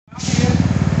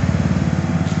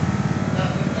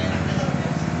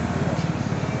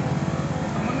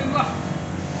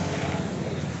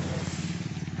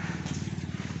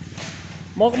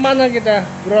Mau kemana kita,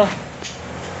 bro?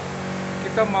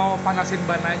 Kita mau panasin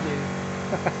ban aja.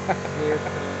 Gitu.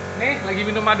 Nih, lagi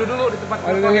minum madu dulu di tempat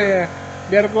Madu dulu ya.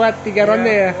 Biar kuat 3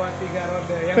 ronde ya. Kuat 3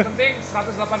 ronde. Yang penting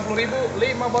 180.000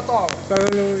 5 botol.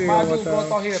 Madu Bro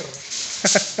Tohir.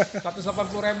 180.000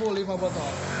 5 botol.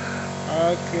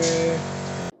 Oke.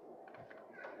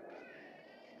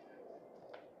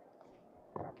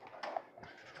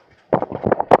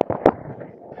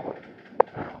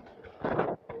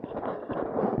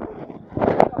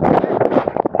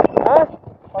 Hah?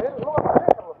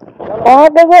 Oh,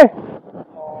 ada gue.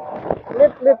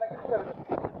 Lip.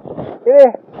 Ini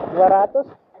 200.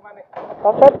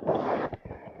 Paket.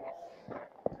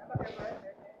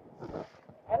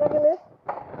 Enak ini.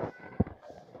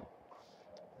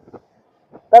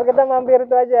 Ntar kita mampir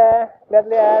itu aja,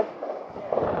 lihat-lihat.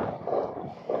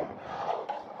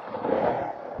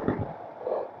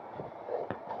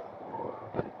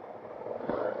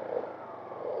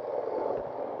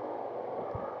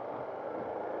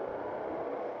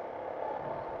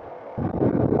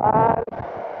 Ah,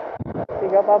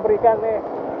 3 pabrikan nih.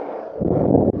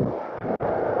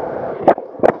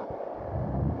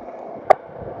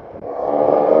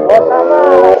 Pertama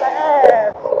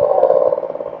TS.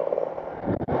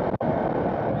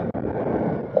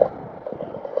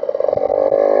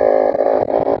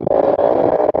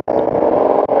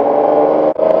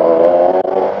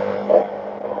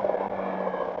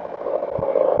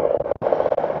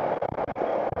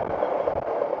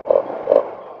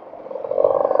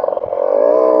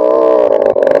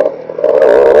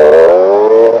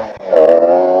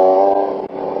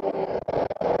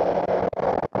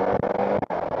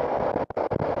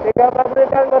 Tiga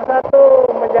pabrikan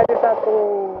bersatu menjadi satu.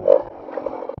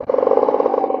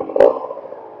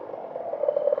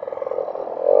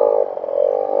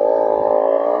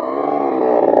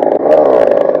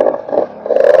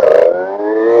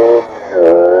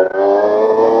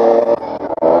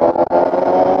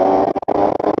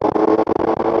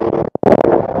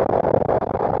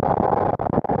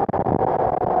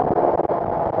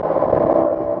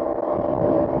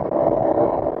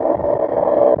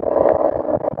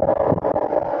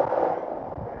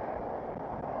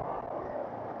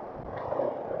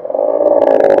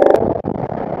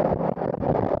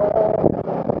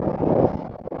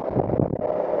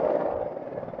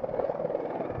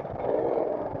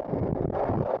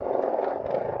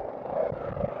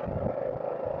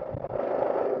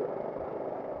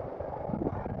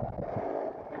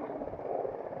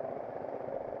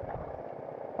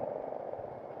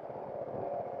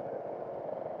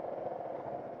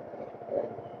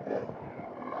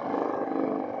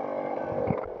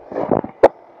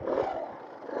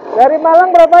 Dari Malang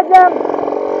berapa jam?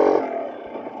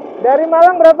 Dari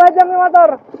Malang berapa jam nih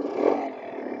motor?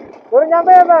 Baru nyampe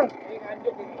ya bang?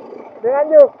 Di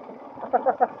Nganjuk.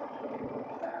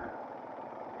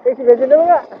 Isi bensin dulu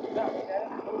nggak?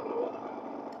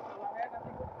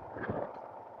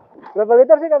 Berapa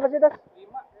liter sih kapasitas?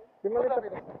 5 liter.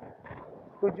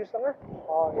 7,5?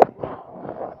 Oh iya.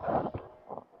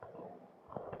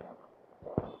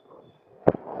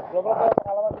 Belum pernah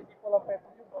pengalaman di Pulau P7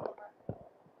 belum pernah.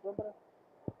 Belum pernah.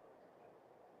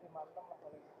 Mantap lah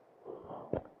paling.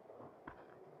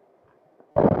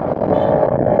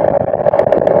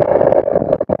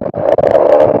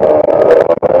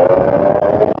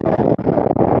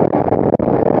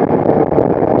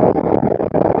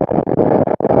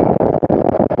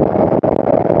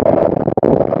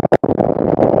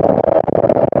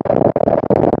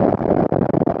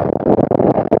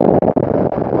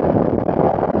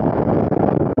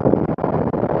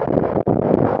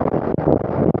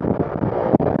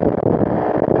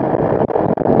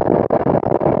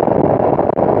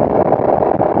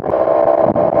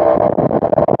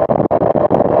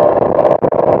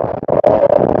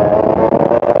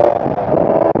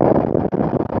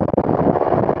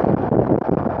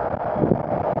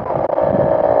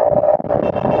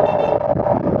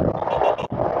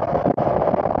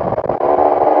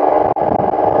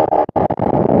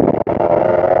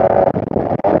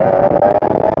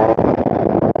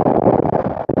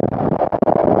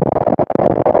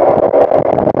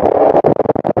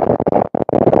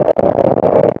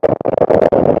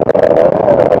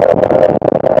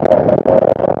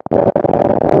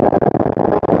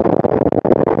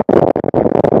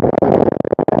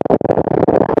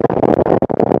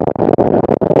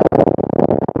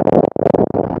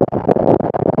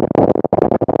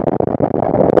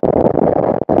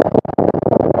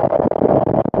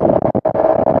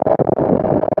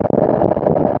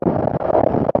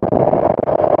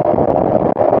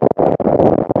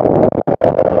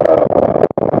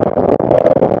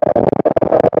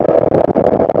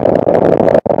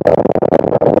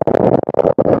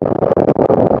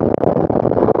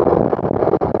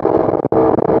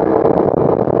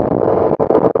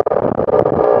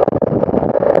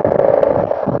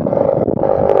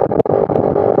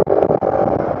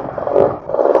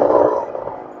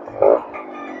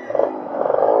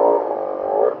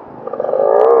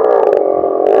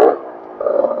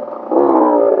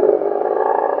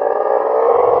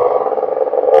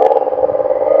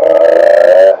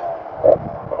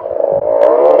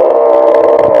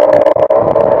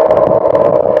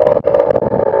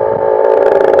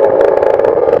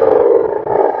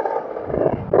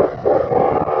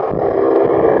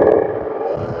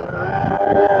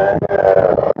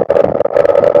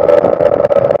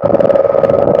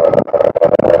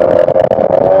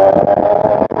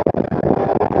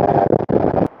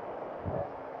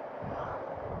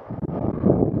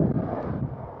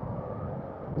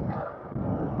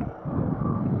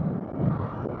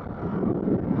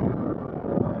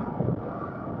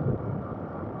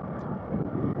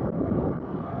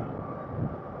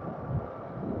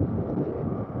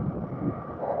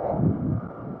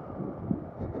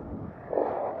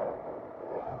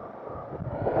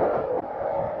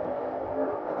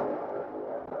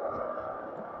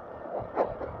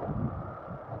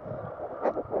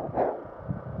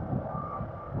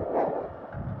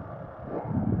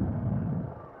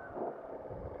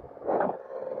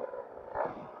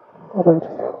 When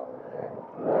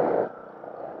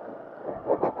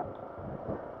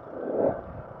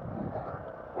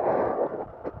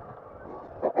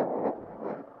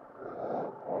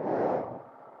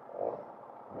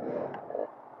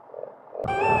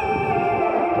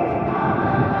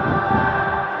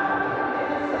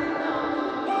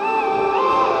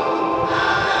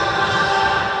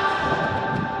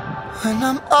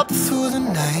I'm up through the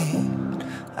night,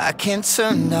 I can't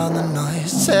turn down the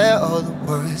noise, tear all the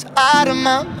worries out of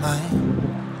my mind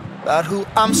about who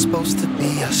I'm supposed to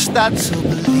be. I start to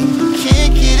believe I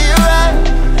can't get it right.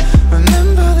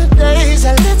 Remember the days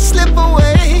I let slip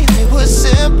away, they were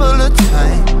simpler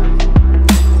times.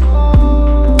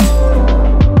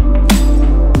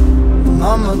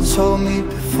 Mama told me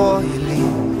before you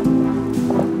leave,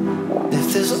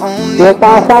 if there's only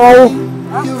one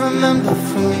thing you remember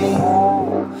from me,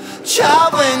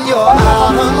 child, when you're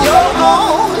out on your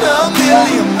own, a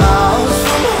million miles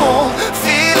from home,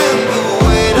 feeling the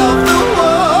weight of the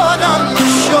world on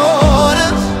your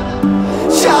shoulders.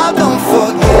 Child, don't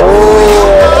forget who you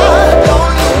are,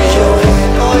 don't lose your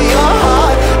head or your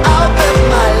heart. I'll bet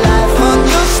my life on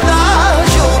your stars,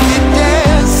 you'll be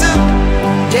dancing,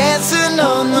 dancing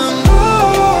on the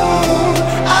moon.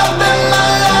 I'll bet my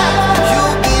life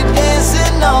you'll be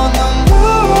dancing on the moon.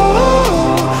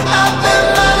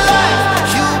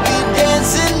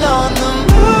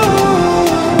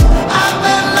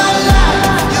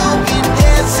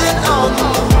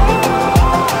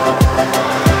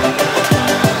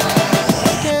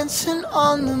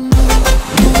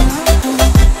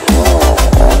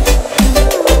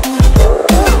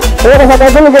 Sampai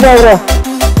dulu kita, bro.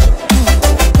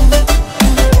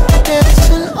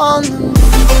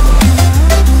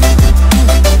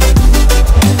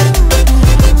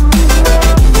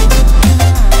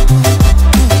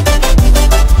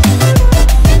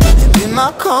 Maybe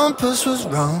my compass was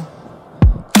wrong,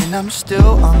 and I'm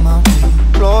still on my way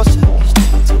closer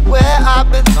to where I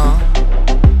belong.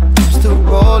 I'm still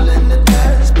rolling the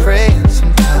dice, praying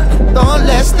sometimes it don't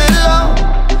last that long.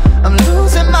 I'm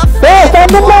losing my faith,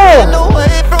 I'm walking away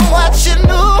from what you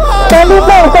knew.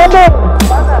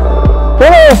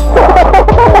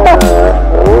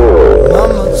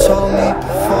 Mama told me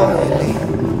before you leave,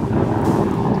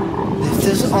 if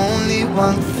there's only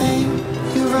one thing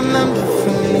you remember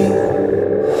from me,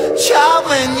 child,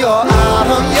 when you're out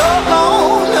on your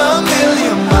own, a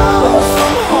million miles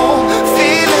from home,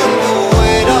 feeling the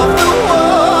weight of the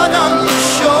world on your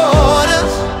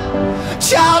shoulders.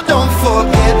 Child, don't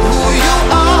forget who you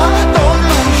are, don't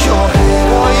lose your head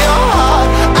or your heart.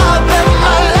 I'll bet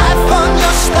my life on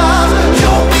your stars,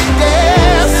 you'll be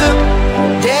dancing,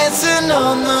 dancing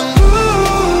on the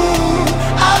moon.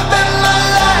 I'll bet my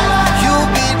life you'll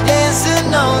be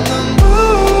dancing on the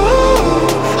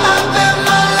moon. I'll bet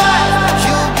my life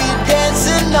you'll be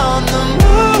dancing on the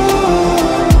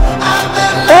moon. I'll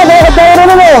bet my life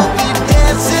you'll be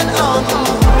dancing on the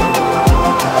moon.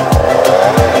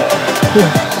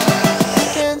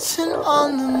 Dancing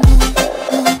on the moon.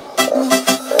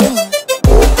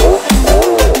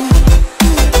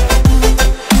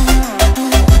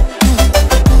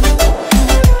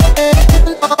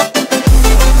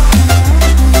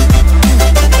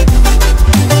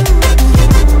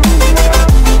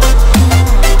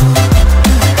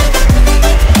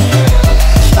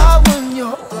 Child, when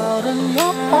you're out on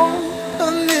your own,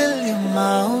 a million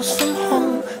miles from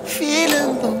home,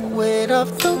 feeling the weight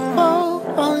of the world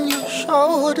on your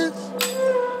shoulders.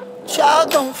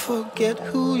 Child, don't forget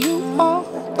who you are,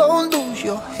 don't lose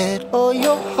your head or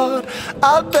your heart.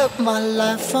 I bet my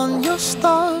life on your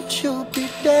stars, you'll be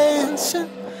dancing,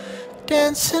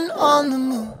 dancing on the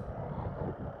moon.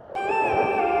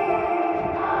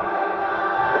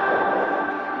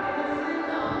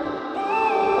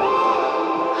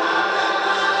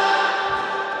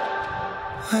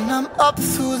 When I'm up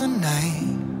through the night,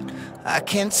 I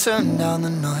can't turn down the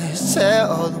noise, tear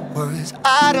all the worries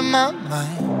out of my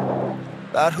mind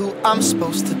about who I'm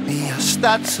supposed to be. I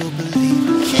start to believe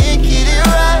I can't get it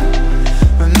right.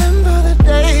 Remember the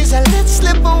days I let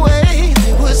slip away,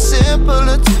 they were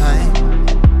simpler times.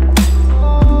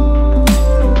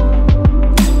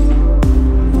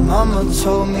 Mama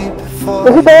told me before,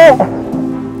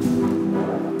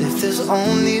 if there's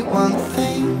only one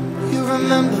thing you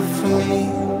remember from me,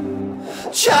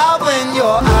 child, when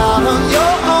you're out on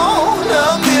your own,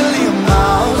 a million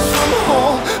miles from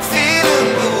home, feeling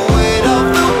the weight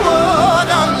of the world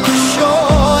on your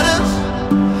shoulders.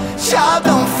 Child,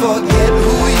 don't forget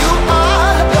who you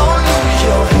are, don't lose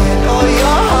your head or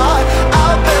your heart.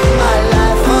 I'll bet my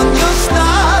life on your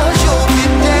stars, you'll be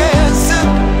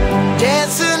dancing,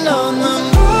 dancing on the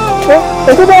moon.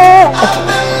 I'll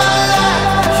bet my life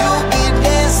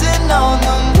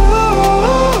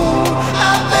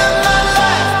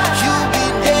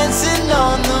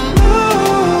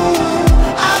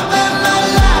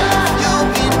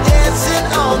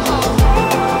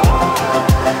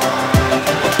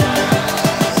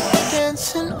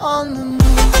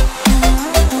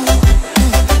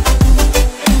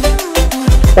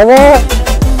Tama.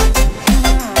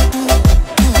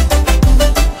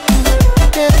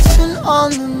 dancing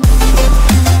on the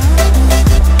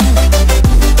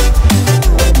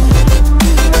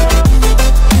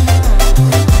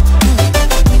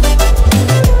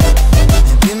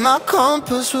maybe my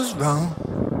compass was wrong,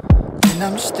 and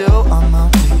I'm still on my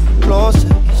way closer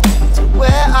each day to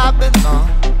where I belong.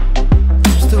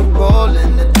 I'm still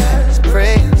rolling the dice,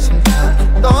 praying sometimes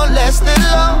it don't last that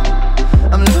long.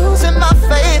 I'm losing my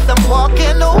faith, I'm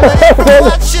walking away from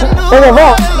what you knew all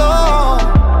along.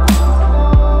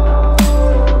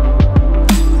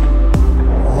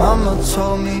 Mama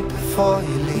told me before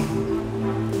you leave,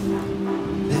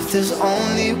 if there's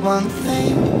only one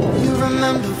thing you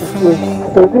remember from me,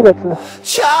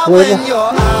 child, when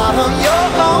you're out on your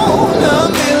own, a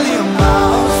million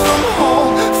miles from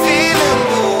home, feeling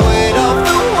the weight of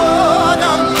the world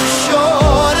on your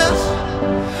shoulders.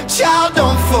 Child,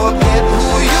 don't forget who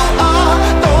you are,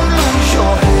 don't lose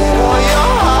your head or your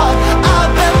heart. I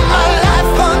bet my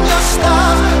life on your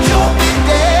stars, you'll be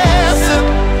dancing,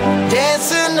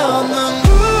 dancing on the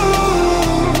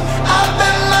moon. I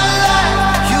bet my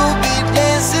life, you'll be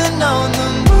dancing on the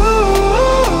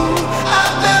moon. I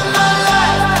bet my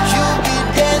life, you'll be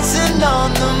dancing on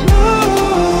the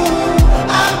moon.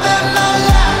 I bet my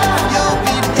life, you'll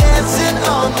be dancing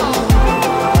on the moon.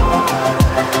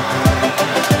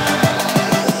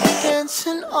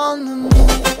 Dancing on the moon.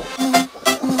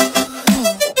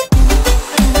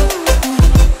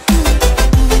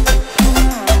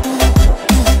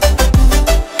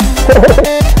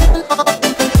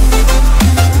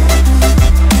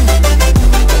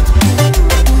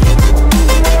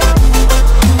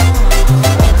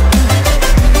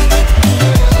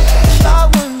 Child,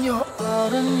 when you're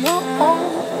out on your own,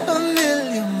 a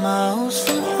million miles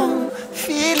from home,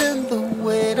 feeling the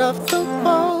weight of the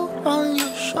world on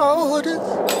your shoulders.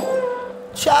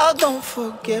 Child, don't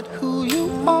forget who you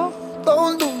are,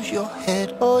 don't lose your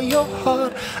head or your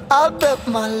heart. I bet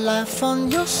my life on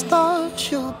your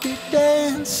stars, you'll be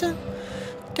dancing,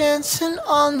 dancing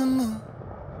on the moon.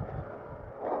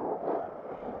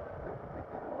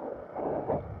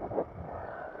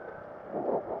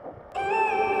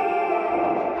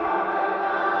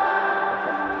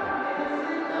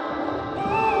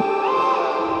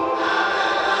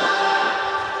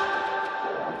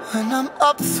 When I'm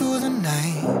up through the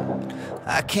night,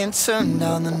 I can't turn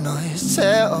down the noise,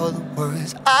 tear all the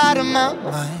worries out of my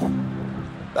mind.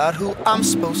 About who I'm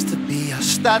supposed to be, I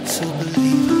start to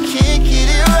believe I can't get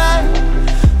it right.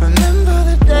 Remember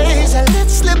the days I let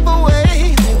slip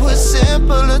away, they were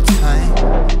simpler times.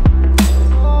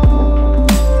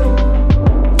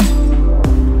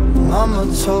 Mama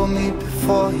told me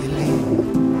before you leave,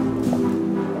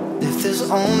 if there's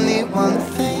only one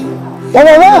thing you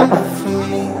remember from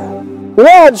me,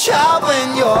 child,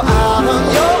 when you're out on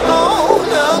your own,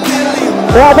 a million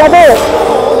miles from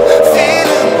home,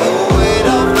 feeling the weight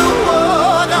of the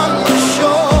world on your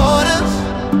shoulders.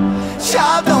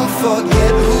 Child, don't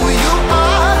forget who you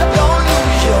are, don't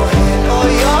lose your head or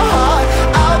your heart.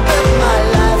 I'll bet my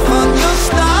life on your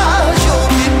stars, you'll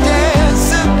be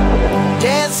dancing,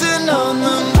 dancing on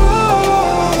the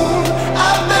moon. I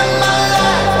bet my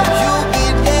life, you'll be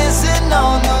dancing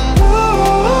on the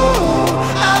moon.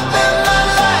 I bet my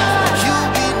life, you'll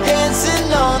be dancing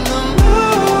on the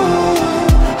moon.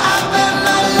 I bet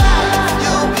my life,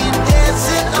 you'll be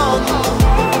dancing on the moon.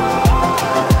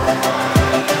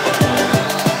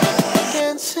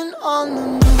 Dancing on the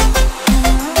moon.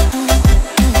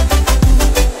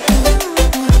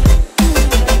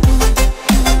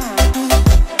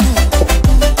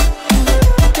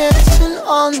 Dancing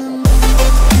on the moon.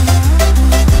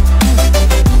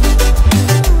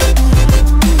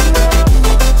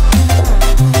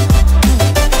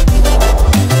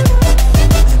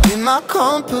 Maybe my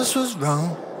compass was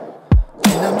wrong,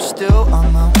 and I'm still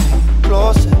on my way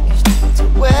closer each day to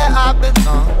where I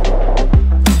belong.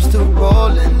 I'm still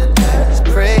rolling the dice,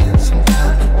 praying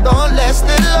sometimes it don't last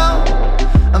that long.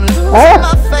 I'm losing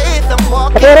my faith, I'm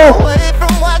walking away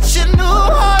from what you knew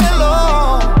all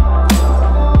along.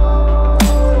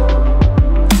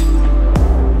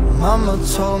 Mama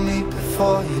told me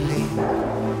before you leave,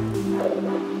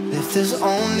 if there's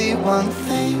only one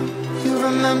thing you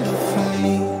remember from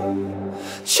me,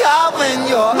 child, when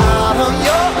you're out on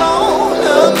your own,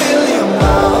 a million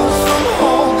miles from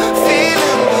home,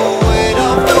 feeling the weight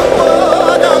of the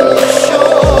world on your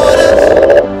shoulders.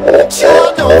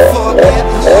 Child, don't forget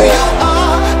who you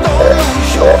are, don't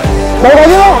lose your head or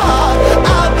your heart.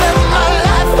 I bet my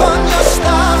life on your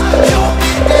stars, you'll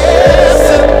be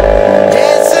dancing,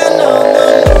 dancing on the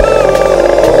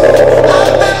moon. I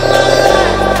bet my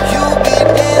life, you'll be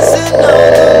dancing on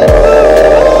the moon.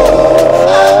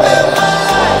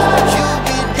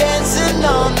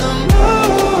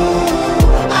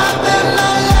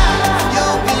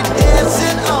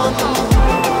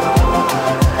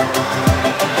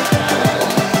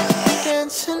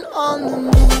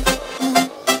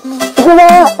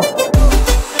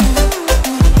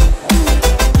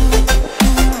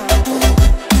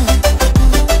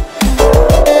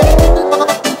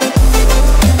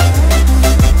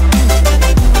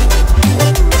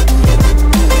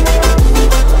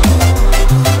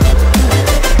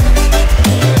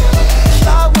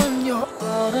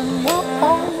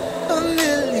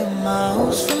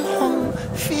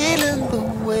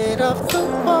 of the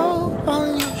world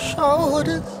on your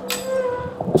shoulders.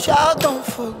 Child, don't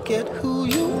forget who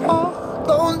you are.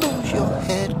 Don't lose your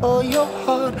head or your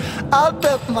heart. I'll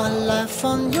bet my life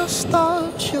on your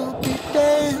stars. You'll be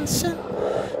dancing,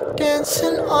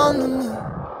 dancing on the moon.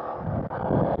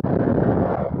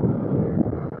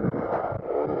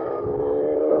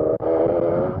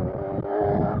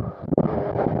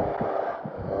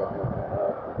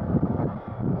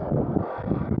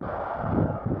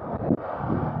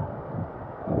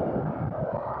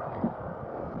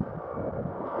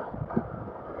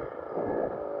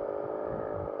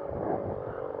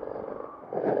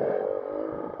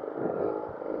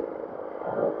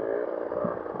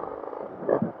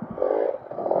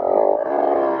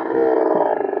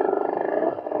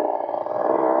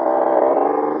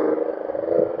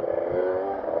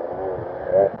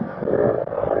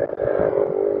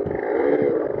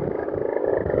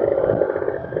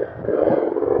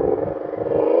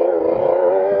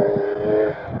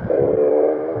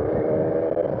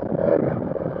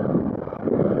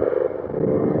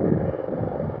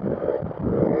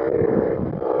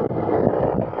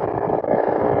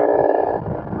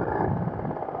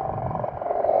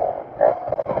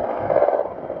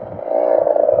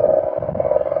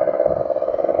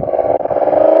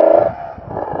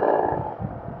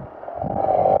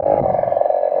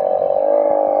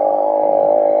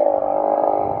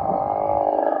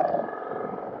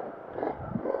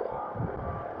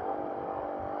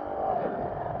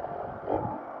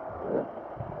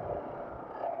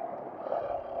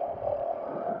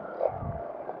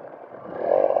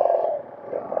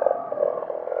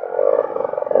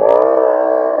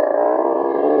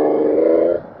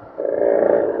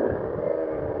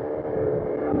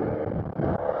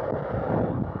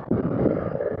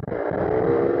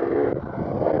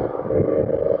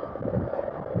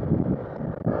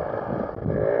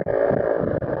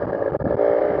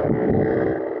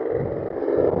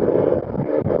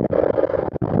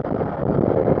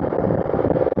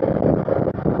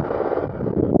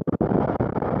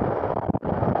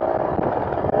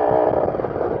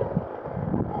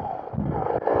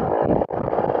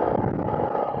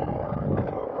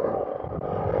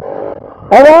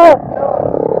 Halo.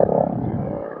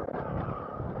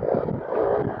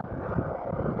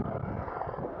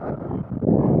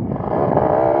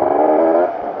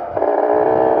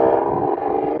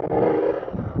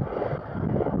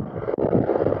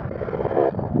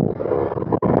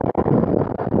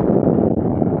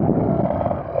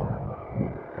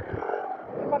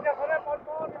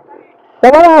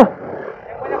 Kemana?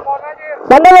 Yang banyak pohon aja.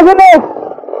 Sana ke sini.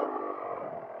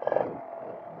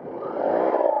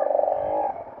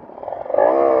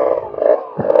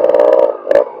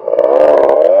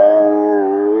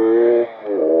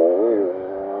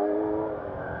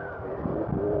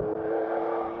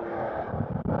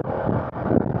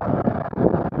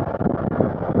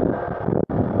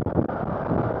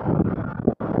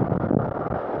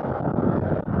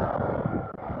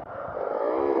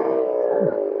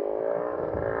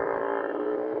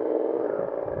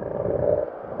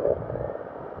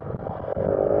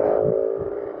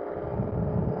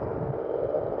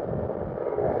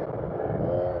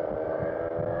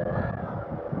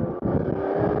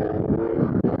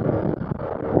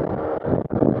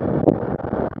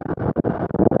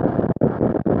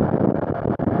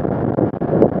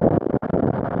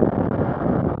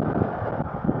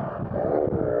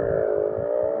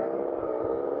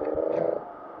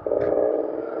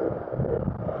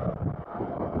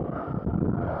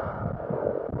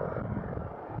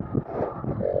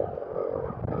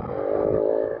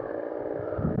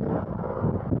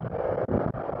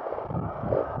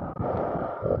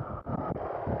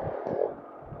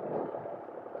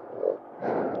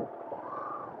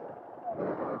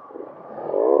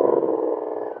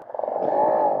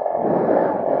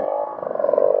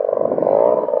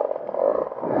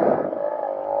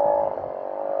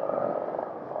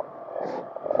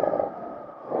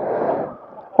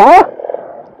 Hah?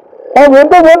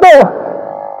 Buntu, buntu.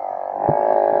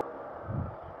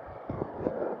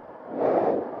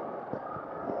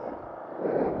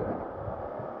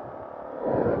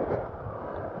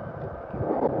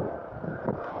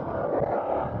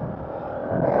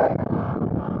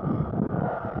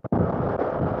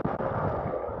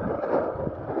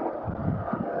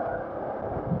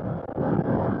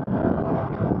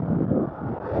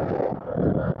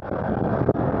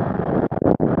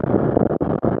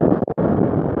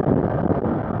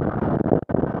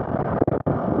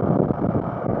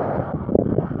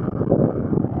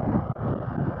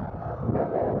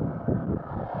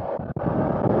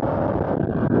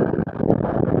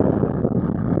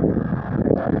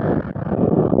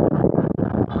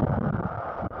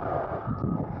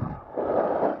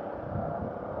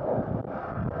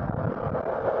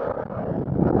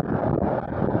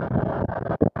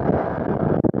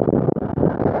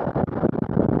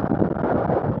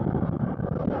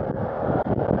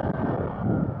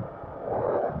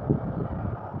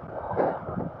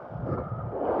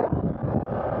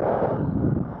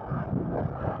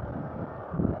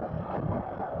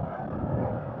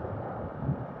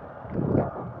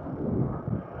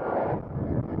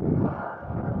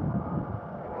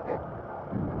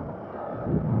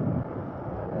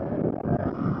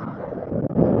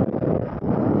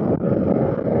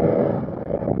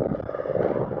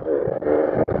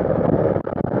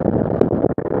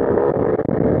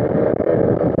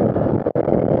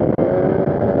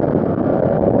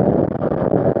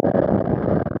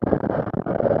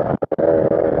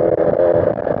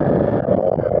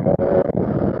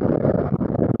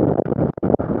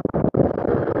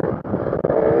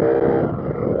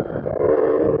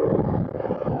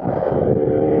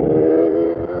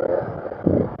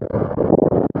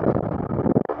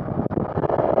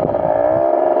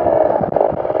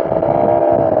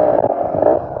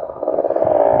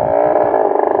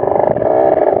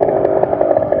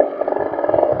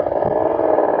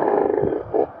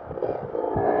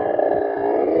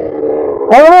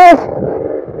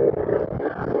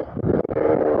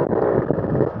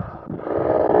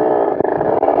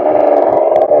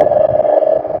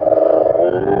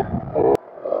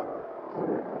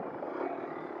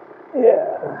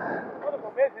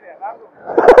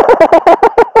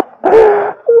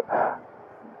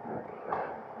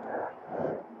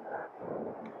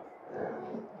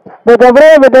 Beda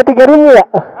berapa? Beda 3.000 ya?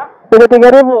 Beda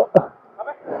 3.000.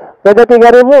 Apa? Beda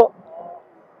 3.000.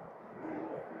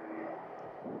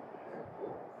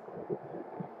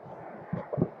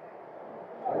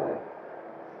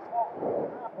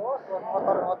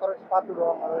 Motor sepatu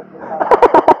doang.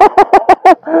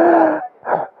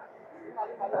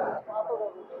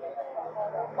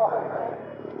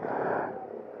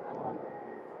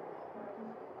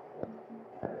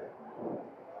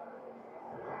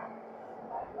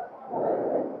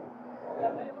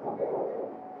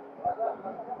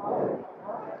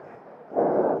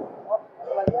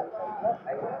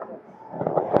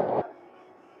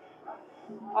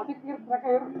 Asik kir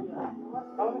terakhir.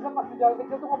 Kalau misal pas di jalan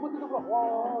kecil tuh ngebut itu bro.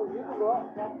 Wow, gitu bro.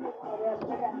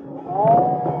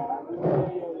 Oh.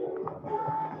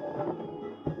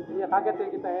 Iya kaget ya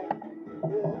kita ya.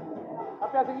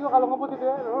 Tapi asik juga kalau ngebut itu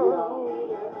ya.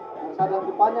 Ada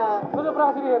depannya. Lu udah pernah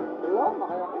kesini Hir? Belum,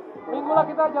 makanya. Minggu lah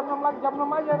kita jam 6 lagi, jam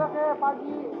 6 aja kan kayak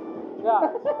pagi. Ya,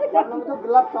 Jam 6 itu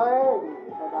gelap coy.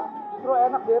 justru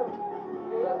enak Dir.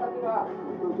 Jam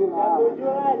 7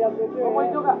 lah, jam 7. Lu mau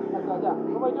hijau gak? Satu aja.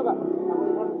 Lu mau hijau gak?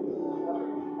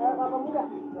 Kelapa muda.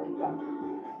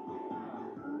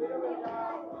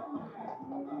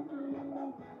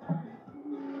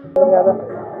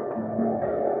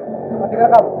 Masih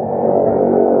ngerekam?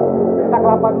 Kita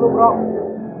kelapa dulu bro.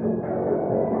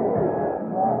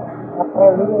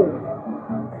 April dulu.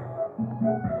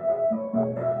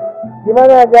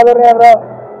 Gimana jalurnya bro?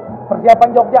 Persiapan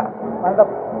Jogja, mantap.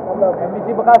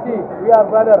 MBC Bekasi, we are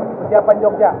brother. Persiapan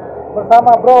Jogja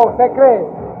bersama bro Sekre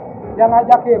yang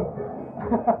ngajakin.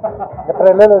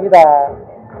 April dulu kita.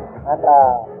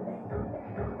 Mantap.